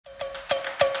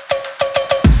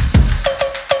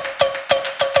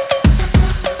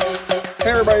Hey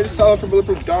everybody, this is Solomon from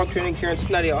Bulletproof Dog Training here in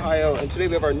Cincinnati, Ohio, and today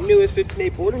we have our newest 15-day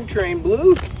boarding train,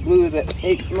 Blue. Blue is an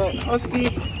 8-month Husky.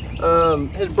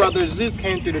 His brother Zook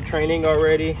came through the training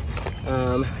already.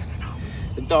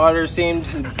 The daughter seemed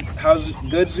how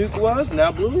good Zook was.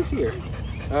 Now Blue is here.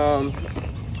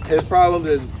 His problem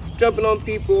is jumping on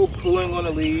people, pulling on a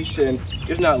leash, and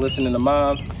just not listening to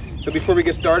mom. So before we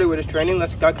get started with his training,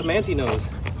 let's got commands he knows.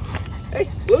 Hey,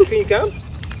 Blue, can you come?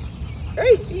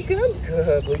 Hey, can you come?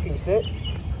 Good, Blue, can you sit?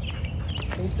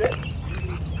 Can you sit?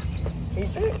 Can you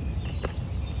sit?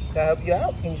 Can I help you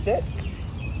out? Can you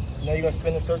sit? No, you're gonna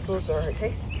spin in circles? All right,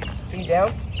 hey, can you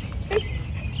down? Hey,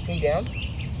 can you down?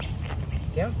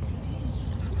 Down?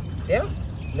 Down?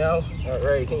 No, all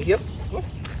right, can you yep?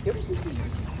 Yep.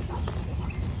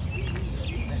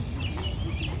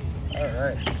 All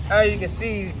right, as you can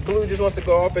see, Blue just wants to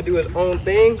go off and do his own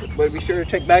thing, but be sure to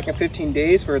check back in 15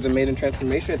 days for his amazing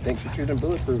transformation. Thanks for choosing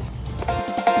Bulletproof.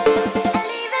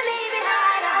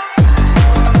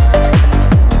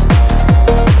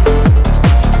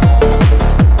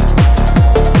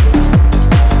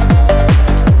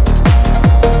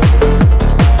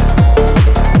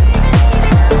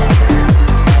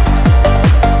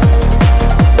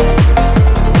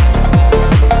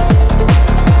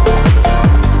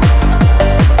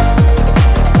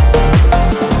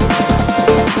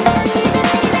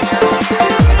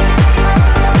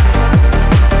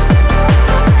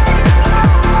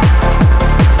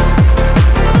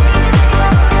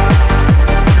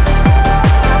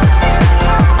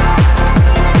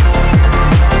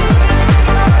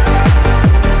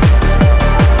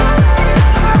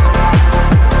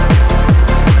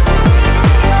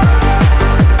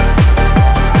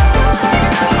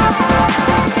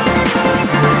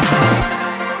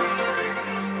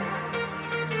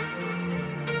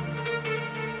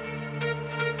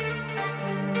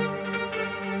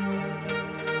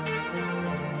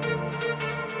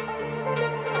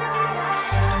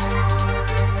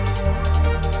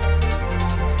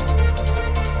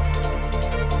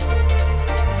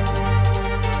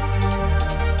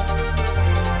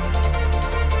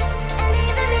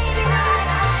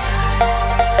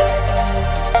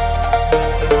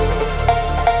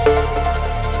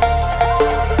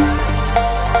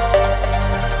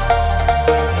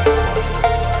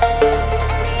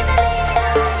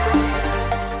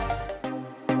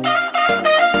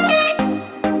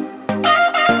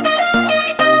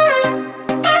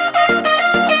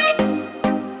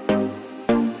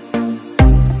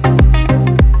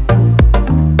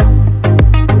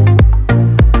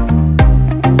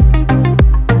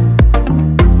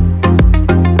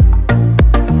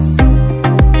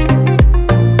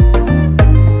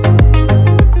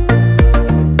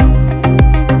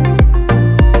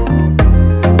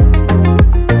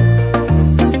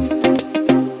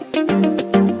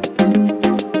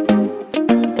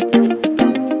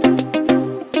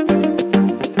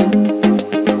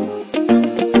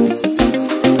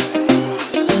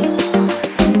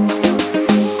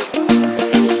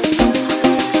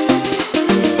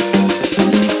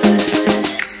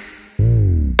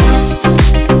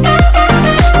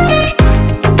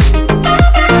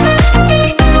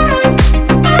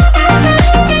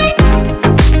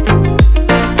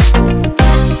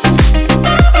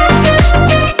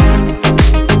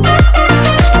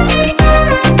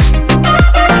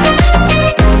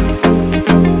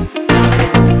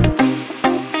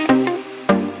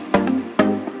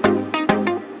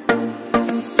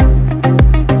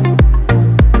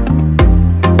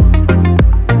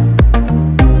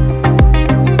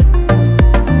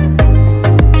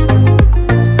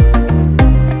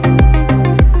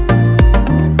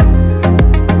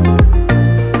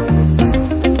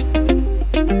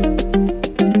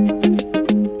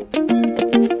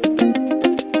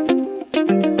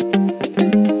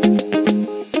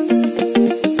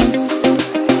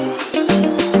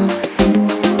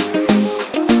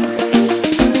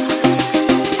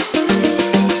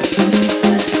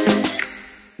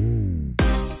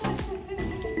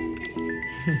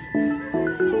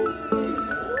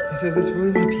 He says, "That's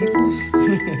really my people's."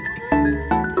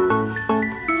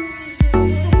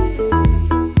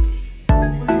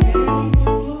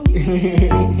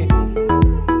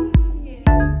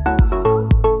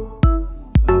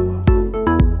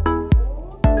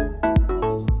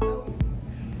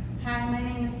 Hi, my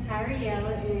name is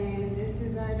Tyriella, and this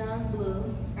is our dog Blue.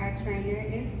 Our trainer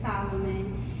is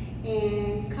Solomon.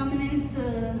 And coming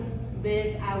into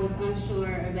this, I was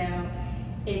unsure about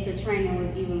if the trainer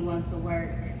was even going to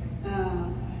work.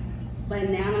 But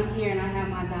now I'm here and I have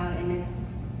my dog, and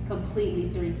it's completely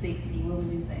 360. What would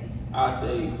you say? I'd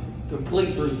say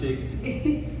complete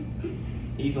 360.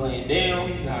 He's laying down.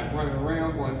 He's not running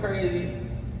around going crazy.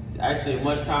 It's actually a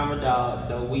much calmer dog.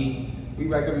 So we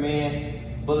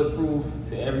recommend Bulletproof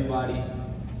to everybody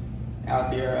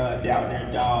out there doubting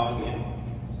their dog and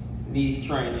needs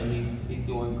training. He's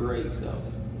doing great. So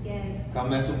yes,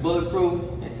 come mess with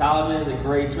Bulletproof, and Solomon is a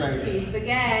great trainer. He's the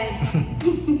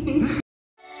guy.